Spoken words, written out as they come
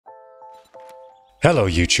Hello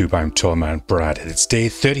YouTube, I'm Tallman Brad and it's day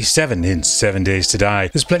 37 in 7 Days to Die.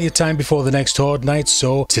 There's plenty of time before the next Horde night,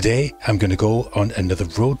 so today I'm going to go on another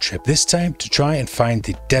road trip. This time to try and find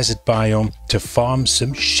the Desert Biome to farm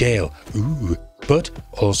some shale. Ooh. But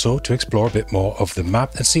also to explore a bit more of the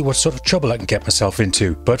map and see what sort of trouble I can get myself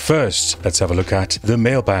into. But first, let's have a look at the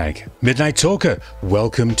mailbag. Midnight Talker,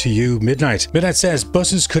 welcome to you, Midnight. Midnight says,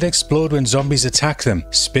 buses could explode when zombies attack them.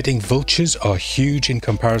 Spitting vultures are huge in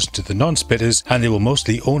comparison to the non-spitters, and they will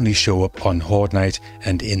mostly only show up on Horde night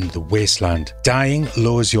and in the wasteland. Dying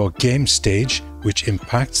lowers your game stage, which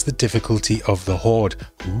impacts the difficulty of the Horde.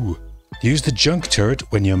 Ooh. Use the junk turret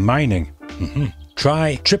when you're mining.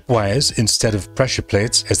 Try tripwires instead of pressure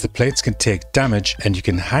plates, as the plates can take damage and you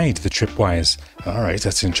can hide the tripwires. Alright,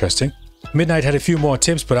 that's interesting. Midnight had a few more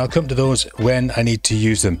tips, but I'll come to those when I need to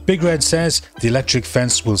use them. Big Red says the electric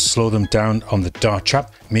fence will slow them down on the dart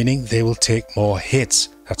trap, meaning they will take more hits.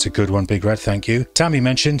 That's a good one, Big Red, thank you. Tammy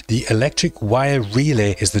mentioned the electric wire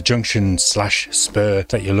relay is the junction/spur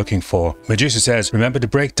that you're looking for. Medusa says, remember to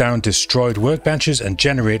break down destroyed workbenches and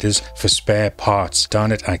generators for spare parts.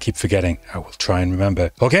 Darn it, I keep forgetting. I will try and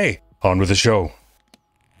remember. Okay, on with the show.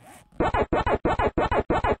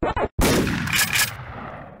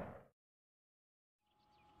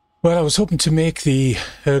 Well, I was hoping to make the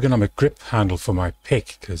ergonomic grip handle for my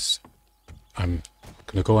pick, because I'm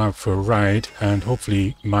going to go out for a ride and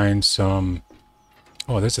hopefully mine some...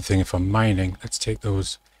 Oh, there's the thing, if I'm mining, let's take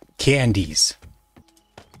those candies.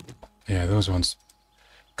 Yeah, those ones.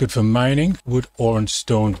 Good for mining, wood, ore and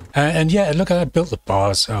stone. And yeah, look, I built the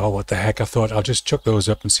bars. Oh, what the heck, I thought I'll just chuck those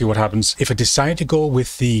up and see what happens. If I decide to go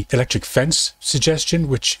with the electric fence suggestion,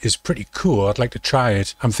 which is pretty cool, I'd like to try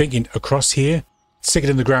it. I'm thinking across here, stick it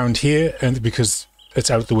in the ground here, and because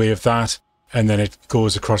it's out the way of that, and then it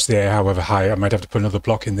goes across there however high. I might have to put another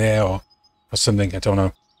block in there or something. I don't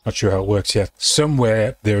know. Not sure how it works yet.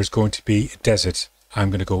 Somewhere there is going to be a desert. I'm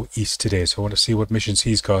going to go east today, so I want to see what missions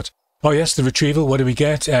he's got. Oh yes, the retrieval. What do we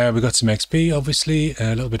get? We got some XP, obviously.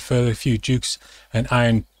 A little bit further, a few dukes, an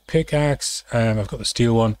iron pickaxe. I've got the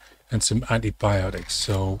steel one and some antibiotics.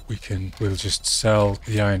 So we'll just sell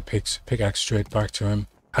the iron pickaxe straight back to him.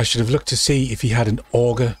 I should have looked to see if he had an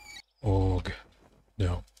auger. No.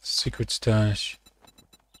 Secret stash.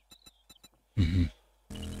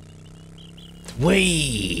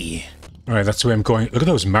 Whee! Alright, that's where I'm going. Look at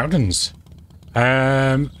those mountains.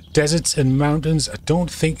 Deserts and mountains. I don't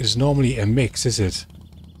think there's normally a mix, is it?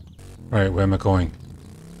 Right, where am I going?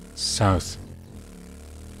 South.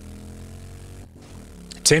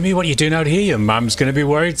 Timmy, what are you doing out here? Your mum's gonna be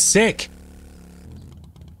worried sick.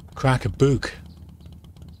 Crack a book.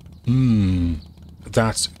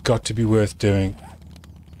 That's got to be worth doing.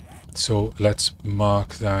 So let's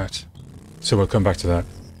mark that. So we'll come back to that.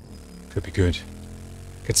 Could be good.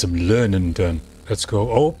 Get some learning done. Let's go.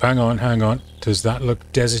 Oh, hang on. Does that look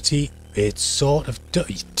deserty? It sort of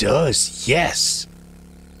does. Yes.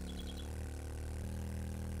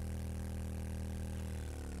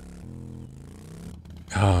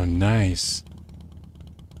 Oh, nice.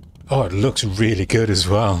 Oh, it looks really good as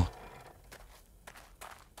well.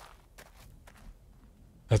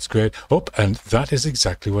 That's great. Oh, and that is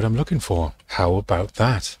exactly what I'm looking for. How about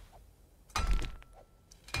that?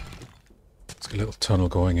 It's got a little tunnel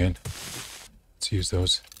going in. Let's use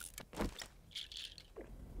those.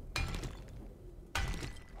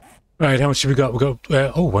 Right, how much have we got? We've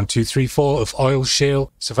got, 1, 2, 3, 4 of oil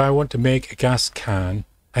shale. So if I want to make a gas can,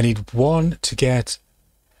 I need one to get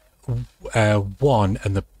one,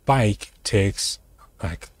 and the bike takes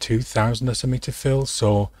like 2,000 or something to fill,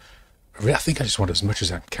 so... I think I just want as much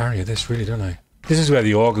as I can carry of this, really, don't I? This is where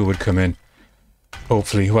the auger would come in.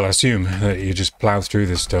 Hopefully. Well, I assume that you just plow through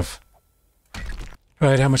this stuff.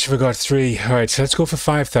 Right, how much have I got? 3. Alright, so let's go for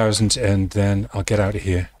 5,000 and then I'll get out of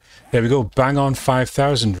here. There we go, bang on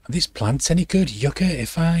 5,000. Are these plants any good? Yucca,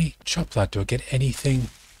 if I chop that, do I get anything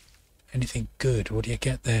good? What do you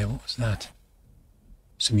get there? What was that?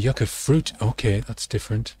 Some yucca fruit. Okay, that's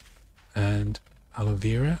different. And aloe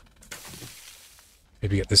vera.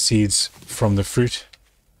 Maybe get the seeds from the fruit.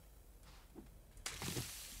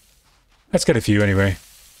 Let's get a few anyway.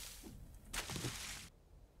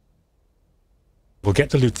 We'll get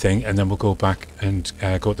the loot thing and then we'll go back and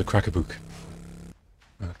go at the cracker book.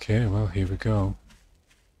 Okay, well, here we go.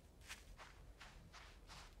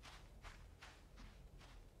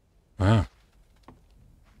 Wow.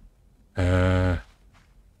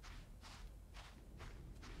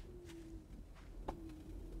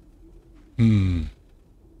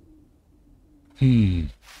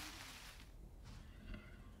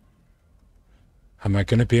 Am I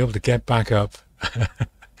going to be able to get back up?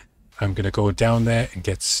 I'm going to go down there and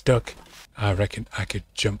get stuck I reckon I could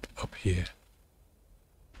jump up here.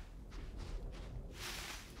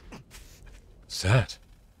 What's that?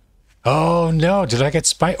 Oh no, did I get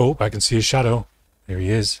spy? Oh, I can see a shadow. There he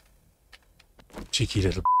is. Cheeky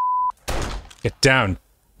little. Get down.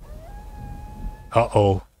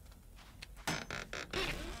 Uh-oh.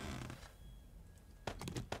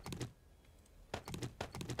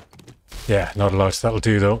 Yeah, not a lot. That'll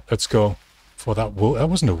do though. Let's go. For that wolf. That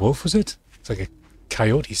wasn't a wolf, was it? It's like a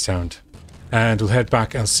coyote sound. And we'll head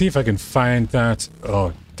back and see if I can find that.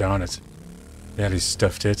 Oh, darn it. Nearly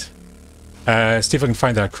stuffed it. See if I can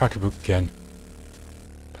find that cracker book again.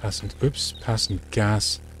 Passing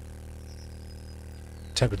gas.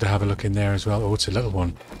 Tempted to have a look in there as well. Oh, it's a little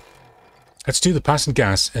one. Let's do the passing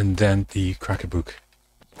gas and then the cracker book.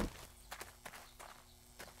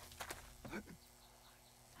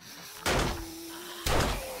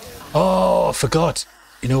 Oh, I forgot.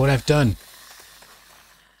 You know what I've done?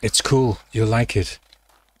 It's cool. You'll like it.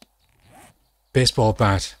 Baseball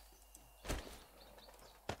bat.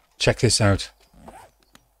 Check this out.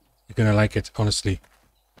 You're gonna like it, honestly.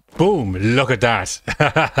 Boom! Look at that.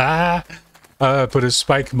 Put a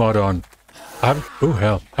spike mod on. Oh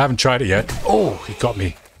hell! I haven't tried it yet. Oh, he got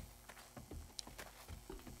me.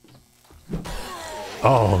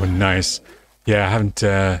 Oh, nice. Yeah, I haven't.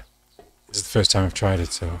 This is the first time I've tried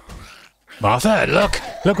it, so. Martha, look!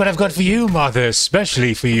 Look what I've got for you, Martha,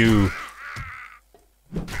 especially for you.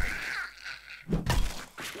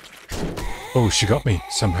 Oh, she got me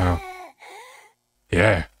somehow.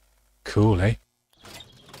 Yeah, cool, eh?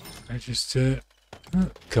 I just a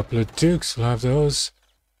couple of dukes. We'll have those.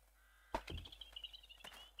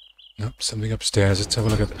 Nope, something upstairs. Let's have a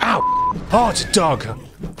look at. Ow! Oh, it's a dog.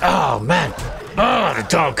 Oh man! Oh, the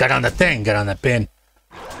dog got on the thing. Got on the bin.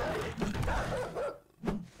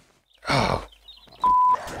 Oh.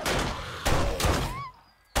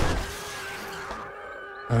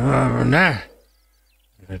 Nah.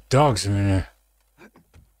 The dog's in there.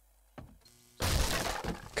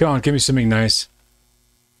 Come on, give me something nice.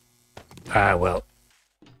 Ah, well.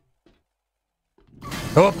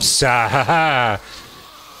 Oops! Ah, ha, ha.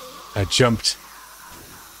 I jumped.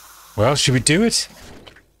 Well, should we do it?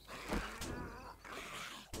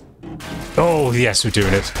 Oh, yes, we're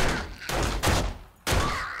doing it.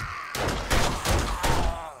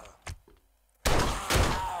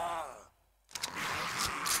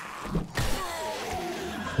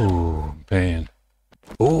 Oh, man.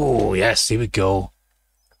 Oh, yes, here we go.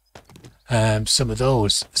 Some of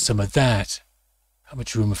those, some of that. How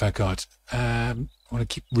much room have I got? I want to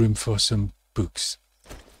keep room for some books.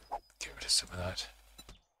 Get rid of some of that.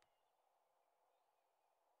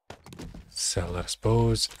 Sell that, I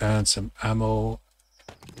suppose. And some ammo.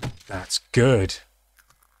 That's good.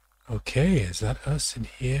 Okay, is that us in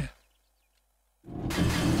here?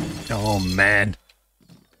 Oh, man.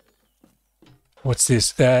 What's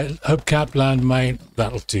this? Hubcap landmine.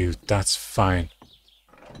 That'll do. That's fine.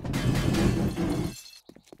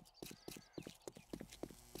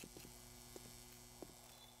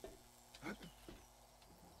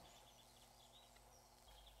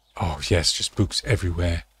 Oh, yes, just books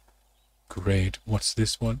everywhere. Great. What's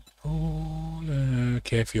this one? Oh,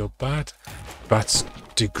 care for your bat. Bats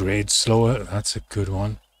degrade slower. That's a good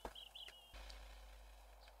one.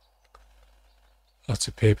 Lots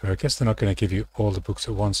of paper. I guess they're not going to give you all the books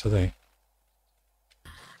at once, are they?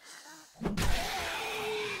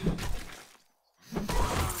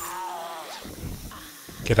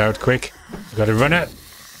 Get out quick. You got to run it.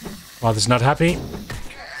 Mother's not happy.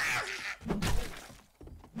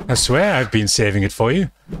 I swear I've been saving it for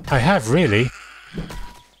you. I have, really.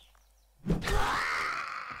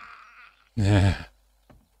 Yeah.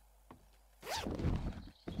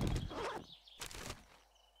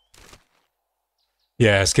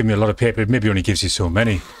 Yeah, it's giving me a lot of paper. It maybe only gives you so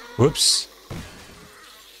many. Whoops.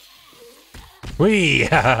 Whee!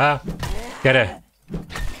 Get her.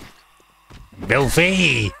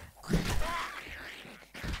 Bilfy!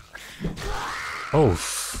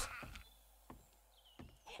 Oh.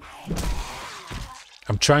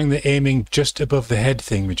 I'm trying the aiming just above the head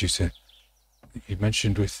thing, Medusa. You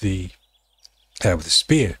mentioned with the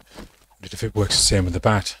spear. But if it works the same with the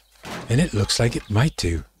bat. And it looks like it might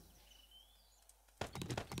do.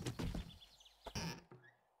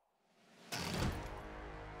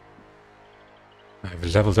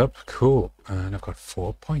 I've leveled up. Cool. And I've got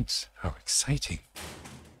 4 points. How exciting.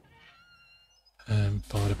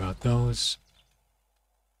 Thought about those.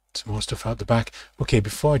 Some more stuff out the back. Okay,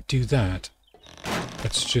 before I do that,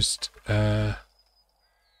 let's just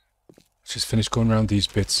finish going around these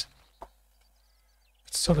bits.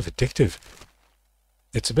 It's sort of addictive.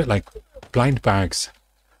 It's a bit like blind bags.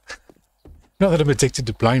 Not that I'm addicted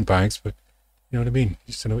to blind bags, but you know what I mean?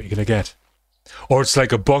 You just don't know what you're going to get. Or it's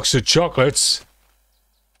like a box of chocolates.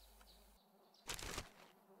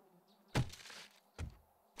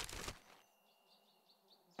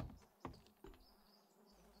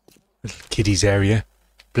 Little kiddies area.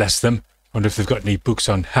 Bless them. Wonder if they've got any books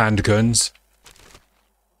on handguns.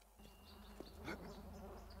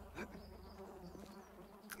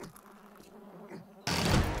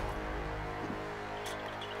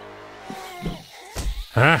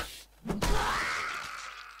 Huh?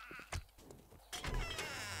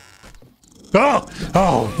 Oh!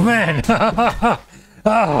 Oh, man!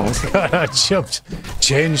 Oh, God, I jumped.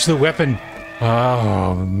 Change the weapon.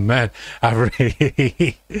 Oh, man. I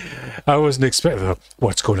wasn't expecting...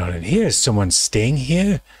 What's going on in here? Is someone staying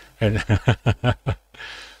here? And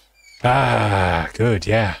ah, good,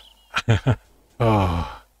 yeah.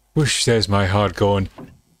 Oh, whoosh, there's my heart going.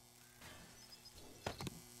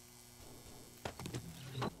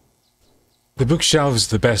 The bookshelves are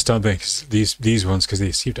the best, aren't they? These ones, because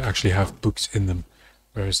they seem to actually have books in them,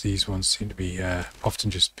 whereas these ones seem to be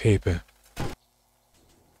often just paper.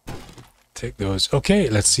 Take those. Okay,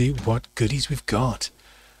 let's see what goodies we've got.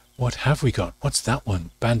 What have we got? What's that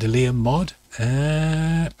one? Bandolier mod?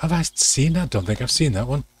 Have I seen that? Don't think I've seen that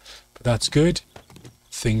one, but that's good.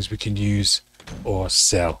 Things we can use or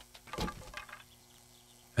sell.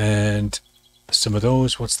 And some of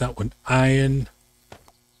those. What's that one? Iron.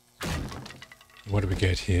 What do we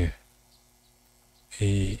get here?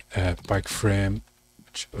 A bike frame,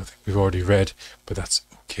 which I think we've already read, but that's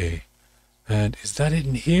okay. And is that it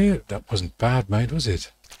in here? That wasn't bad, mate, was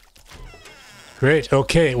it? Great,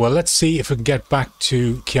 okay, well, let's see if we can get back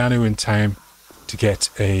to Keanu in time to get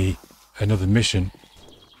another mission,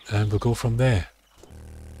 and we'll go from there.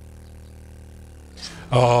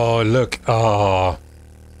 Oh, look, oh.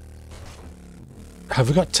 Have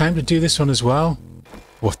we got time to do this one as well?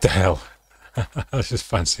 What the hell? I just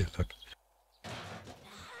fancy it, look.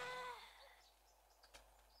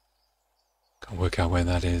 Can't work out where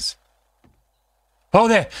that is. Oh,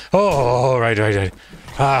 there! Oh, right.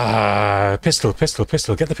 Ah, pistol.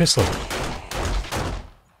 Get the pistol.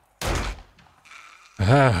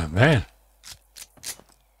 Ah, man.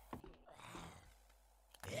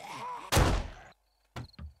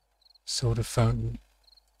 Soda fountain.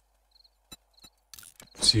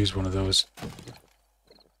 Let's use one of those.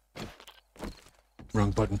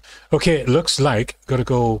 Wrong button. Okay, it looks like gotta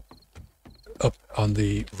go up on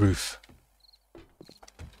the roof.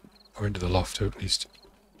 Or into the loft, at least.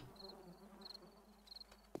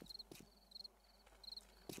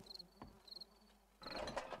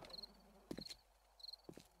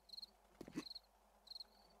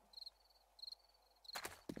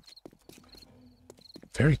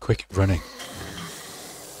 Very quick at running.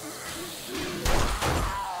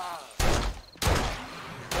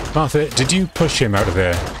 Martha, did you push him out of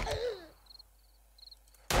there?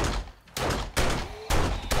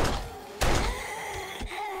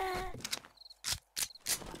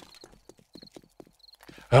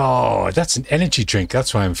 Oh, that's an energy drink.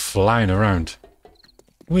 That's why I'm flying around.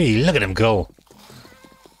 Wee, look at him go.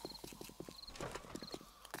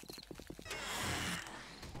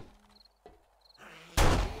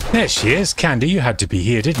 There she is. Candy, you had to be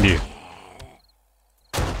here, didn't you?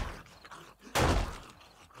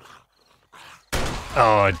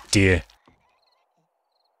 Oh, dear.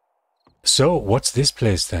 So, what's this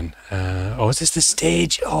place then? Oh, is this the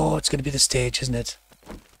stage? Oh, it's going to be the stage, isn't it?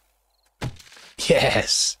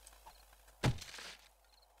 Yes!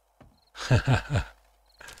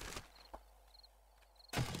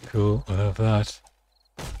 Cool, we'll have that.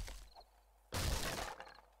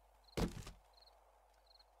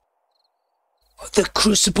 The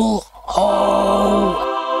crucible! Oh!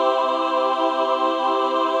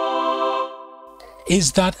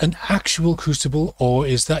 Is that an actual crucible, or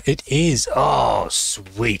is that... It is! Oh,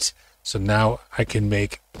 sweet! So now I can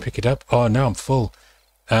pick it up. Oh, now I'm full.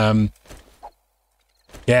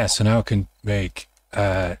 Yeah, so now I can make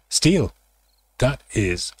steel. That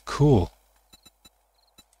is cool.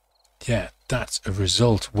 Yeah, that's a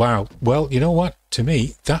result. Wow. Well, you know what? To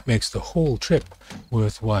me, that makes the whole trip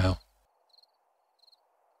worthwhile.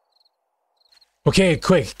 Okay,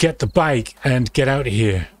 quick, get the bike and get out of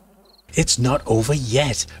here. It's not over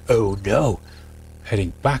yet. Oh no.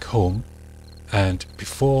 Heading back home, and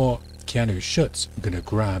before Keanu shuts, I'm going to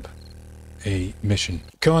grab a mission.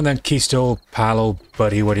 Come on then, Keisto, pal,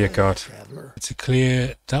 buddy, what do you got? It's a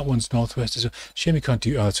clear, that one's northwest as well. Shame you can't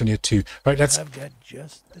do, oh, it's only a 2. Right, let's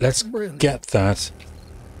get that.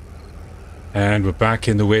 And we're back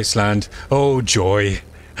in the wasteland. Oh, joy.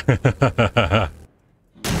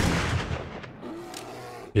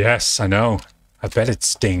 Yes, I know. I bet it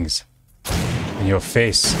stings. In your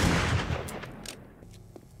face.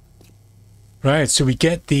 Right, so we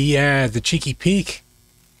get the cheeky peek.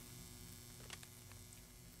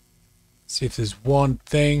 See if there's one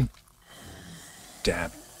thing.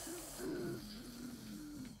 Damn.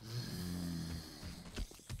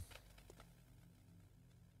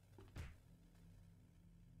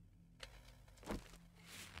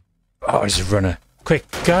 Oh, he's a runner. Quick,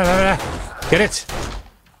 go, get it.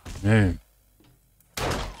 No.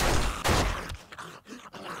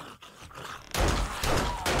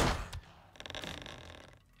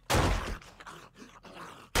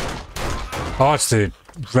 Oh, it's the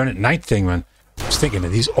run at night thing, man. I was thinking, are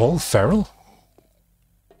these all feral?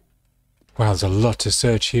 Wow, there's a lot to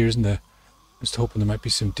search here, isn't there? Just hoping there might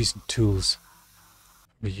be some decent tools.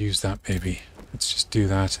 We use that, maybe. Let's just do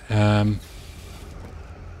that.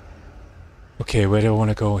 Okay, where do I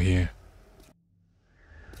want to go here?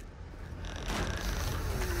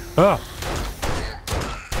 Oh!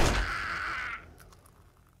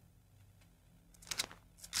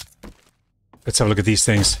 Let's have a look at these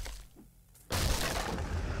things.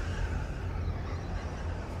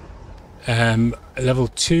 Level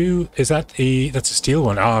 2, is that that's a steel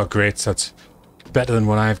one? Oh, great, that's better than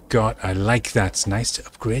what I've got. I like that. It's nice to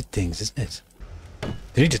upgrade things, isn't it?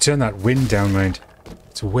 They need to turn that wind down, mind.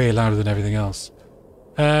 It's way louder than everything else.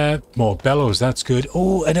 More bellows, that's good.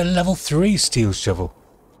 Oh, and a level 3 steel shovel.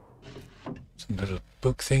 Some little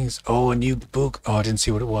book things. Oh, a new book. Oh, I didn't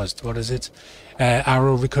see what it was. What is it?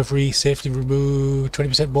 Arrow recovery, safely remove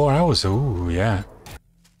 20% more hours. Oh, yeah.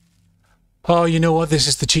 Oh, you know what? This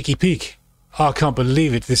is the cheeky peek. Oh, I can't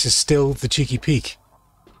believe it. This is still the cheeky peek.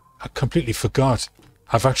 I completely forgot.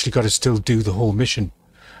 I've actually got to still do the whole mission.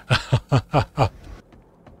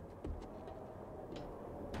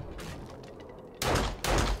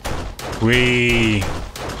 Whee!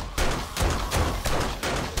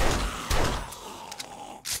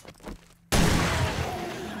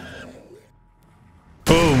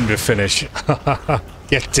 Boom to finish.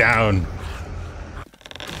 Get down.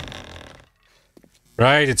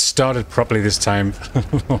 Right, it started properly this time.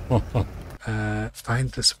 Find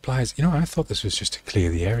the supplies. You know, I thought this was just to clear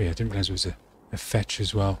the area. I didn't realize it was a fetch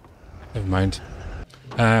as well. Never mind.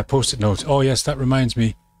 Post-it note. Oh, yes, that reminds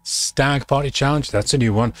me. Stag Party Challenge. That's a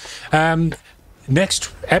new one.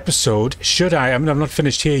 Next episode, should I... I'm not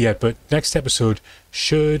finished here yet, but next episode,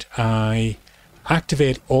 should I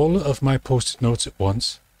activate all of my post-it notes at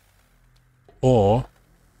once? Or...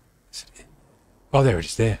 Oh, there it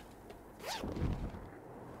is, there.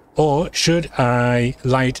 Or should I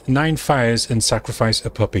light 9 fires and sacrifice a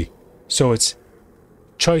puppy? So it's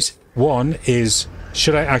choice 1 is,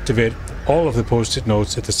 should I activate all of the post-it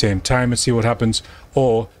notes at the same time and see what happens?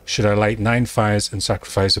 Or should I light 9 fires and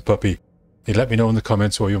sacrifice a puppy? You let me know in the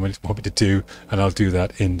comments what you want me to do, and I'll do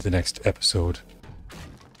that in the next episode.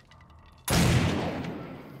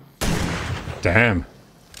 Damn.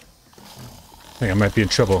 I think I might be in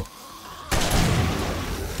trouble.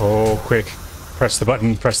 Oh, quick. Press the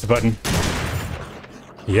button, press the button.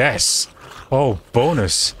 Yes! Oh,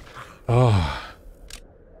 bonus. Oh.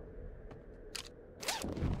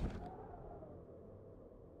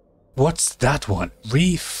 What's that one?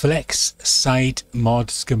 Reflex Sight Mod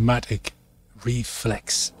Schematic.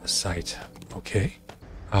 Reflex Sight. Okay.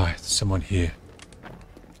 Ah, there's someone here.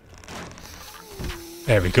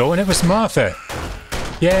 There we go, and it was Martha.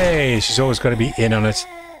 Yay! She's always got to be in on it.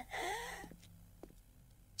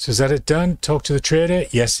 So is that it done? Talk to the trader?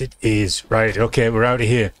 Yes, it is. Right, okay, we're out of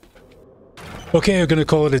here. Okay, we're going to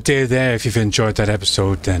call it a day there. If you've enjoyed that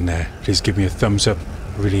episode, then please give me a thumbs up.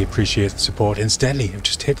 Really appreciate the support. Incidentally, I've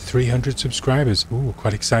just hit 300 subscribers. Ooh,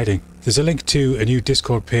 quite exciting. There's a link to a new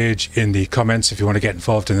Discord page in the comments if you want to get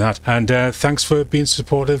involved in that. And thanks for being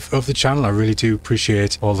supportive of the channel. I really do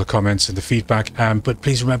appreciate all the comments and the feedback. But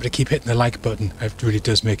please remember to keep hitting the like button. It really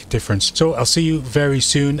does make a difference. So I'll see you very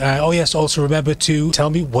soon. Oh yes, also remember to tell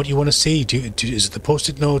me what you want to see. Is it the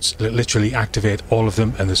post-it notes? Literally activate all of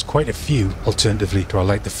them. And there's quite a few. Alternatively, do I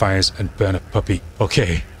light the fires and burn a puppy?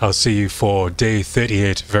 Okay, I'll see you for day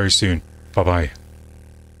 38 very soon. Bye-bye.